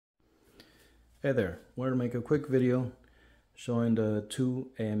Hey there, wanted to make a quick video showing the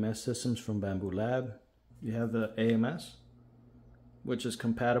two AMS systems from Bambu Lab. You have the AMS, which is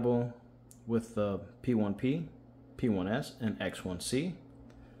compatible with the P1P, P1S, and X1C.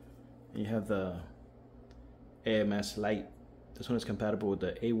 You have the AMS Lite. This one is compatible with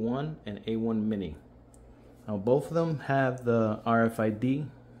the A1 and A1 Mini. Now both of them have the RFID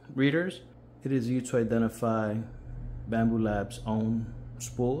readers. It is used to identify Bambu Labs' own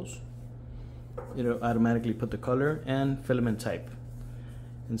spools. It'll automatically put the color and filament type.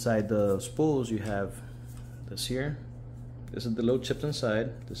 Inside the spools you have this here. This is the little chips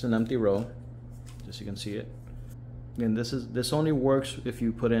inside. This is an empty row, just so you can see it. And this only works if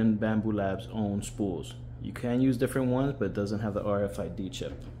you put in Bambu Labs' own spools. You can use different ones, but it doesn't have the RFID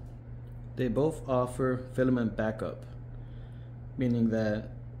chip. They both offer filament backup, meaning that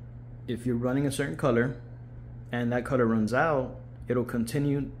if you're running a certain color and that color runs out, it'll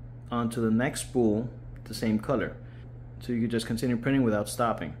continue onto the next spool the same color, so you can just continue printing without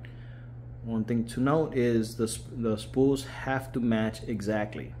stopping. One thing to note is the spools have to match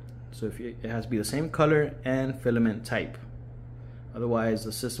exactly, so it has to be the same color and filament type, otherwise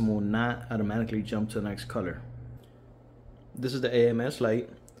the system will not automatically jump to the next color. This is the AMS Lite.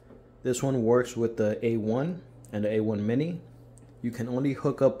 This one works with the A1 and the A1 Mini. You can only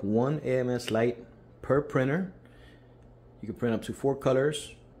hook up one AMS Lite per printer. You can print up to 4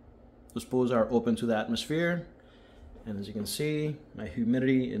 colors. The spools are open to the atmosphere, and as you can see, my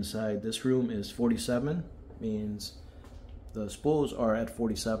humidity inside this room is 47. Means the spools are at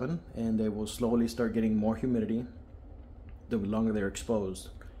 47, and they will slowly start getting more humidity the longer they're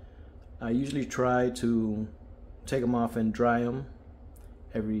exposed. I usually try to take them off and dry them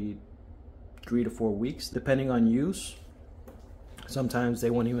every 3 to 4 weeks, depending on use. Sometimes they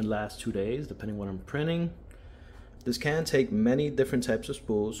won't even last 2 days, depending on what I'm printing. This can take many different types of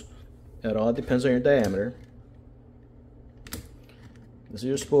spools. It all depends on your diameter. This is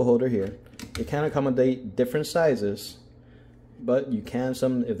your spool holder here. It can accommodate different sizes, but you can,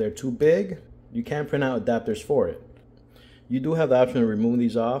 if they're too big, you can print out adapters for it. You do have the option to remove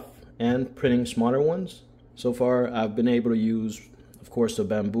these off and printing smaller ones. So far I've been able to use, of course, the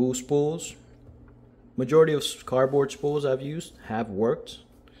bamboo spools. Majority of cardboard spools I've used have worked.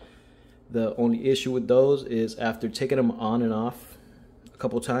 The only issue with those is after taking them on and off a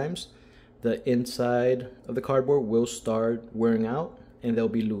couple times, the inside of the cardboard will start wearing out and they'll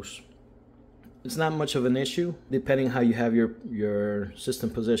be loose. It's not much of an issue depending how you have your system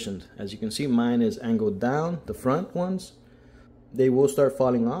positioned. As you can see, mine is angled down. The front ones, they will start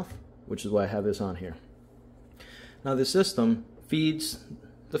falling off, which is why I have this on here. Now the system feeds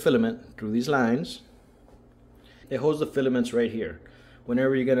the filament through these lines. It holds the filaments right here.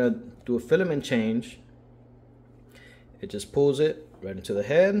 Whenever you're gonna do a filament change, it just pulls it right into the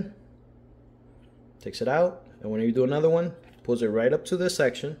head, takes it out, and when you do another one, pulls it right up to this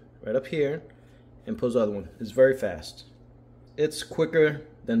section, right up here, and pulls the other one. It's very fast. It's quicker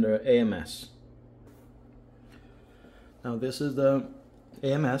than the AMS. Now this is the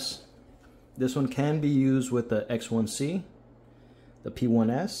AMS. This one can be used with the X1C, the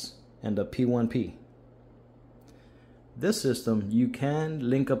P1S, and the P1P. This system, you can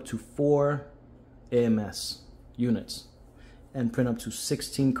link up to 4 AMS units and print up to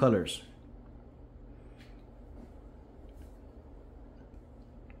 16 colors.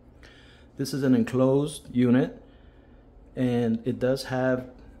 This is an enclosed unit, and it does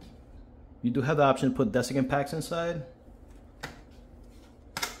have, you do have the option to put desiccant packs inside,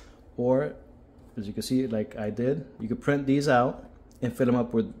 or as you can see, like I did, you could print these out and fill them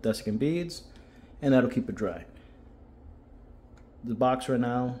up with desiccant beads, and that'll keep it dry. The box right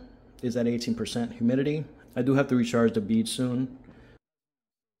now is at 18% humidity. I do have to recharge the beads soon.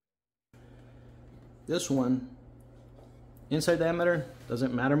 This one, inside diameter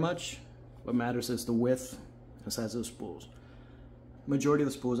doesn't matter much. What matters is the width and size of the spools. Majority of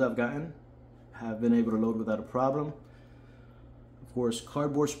the spools I've gotten have been able to load without a problem. Of course,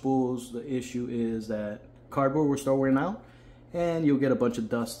 cardboard spools, the issue is that cardboard will start wearing out and you'll get a bunch of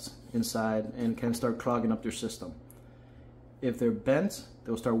dust inside and can start clogging up your system. If they're bent,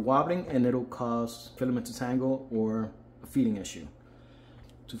 they'll start wobbling and it'll cause filament to tangle or a feeding issue.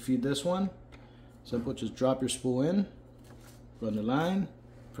 To feed this one, simple, just drop your spool in, run the line,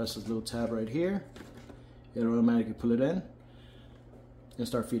 press this little tab right here, it'll automatically pull it in and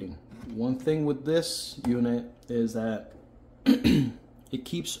start feeding. One thing with this unit is that it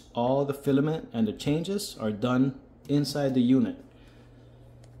keeps all the filament, and the changes are done inside the unit.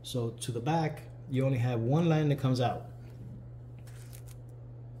 So to the back, you only have one line that comes out.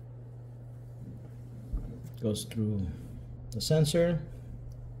 Goes through the sensor,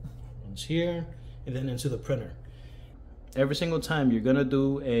 It's here and then into the printer. Every single time you're gonna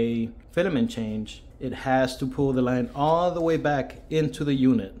do a filament change, it has to pull the line all the way back into the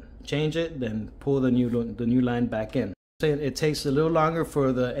unit. Change it, then pull the new line back in. It takes a little longer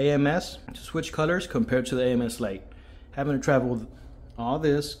for the AMS to switch colors compared to the AMS Lite. Having to travel all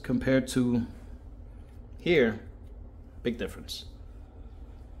this compared to here, big difference.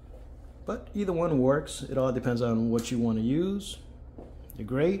 But either one works. It all depends on what you want to use. They're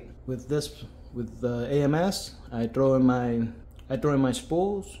great. With the AMS, I throw in my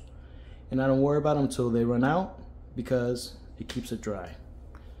spools, and I don't worry about them until they run out because it keeps it dry.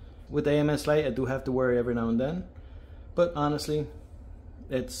 With the AMS Lite, I do have to worry every now and then, but honestly,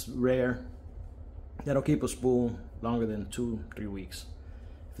 it's rare that'll keep a spool longer than 2-3 weeks.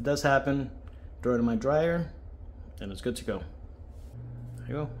 If it does happen, throw it in my dryer, and it's good to go. There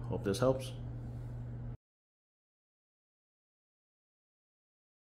you go. Hope this helps.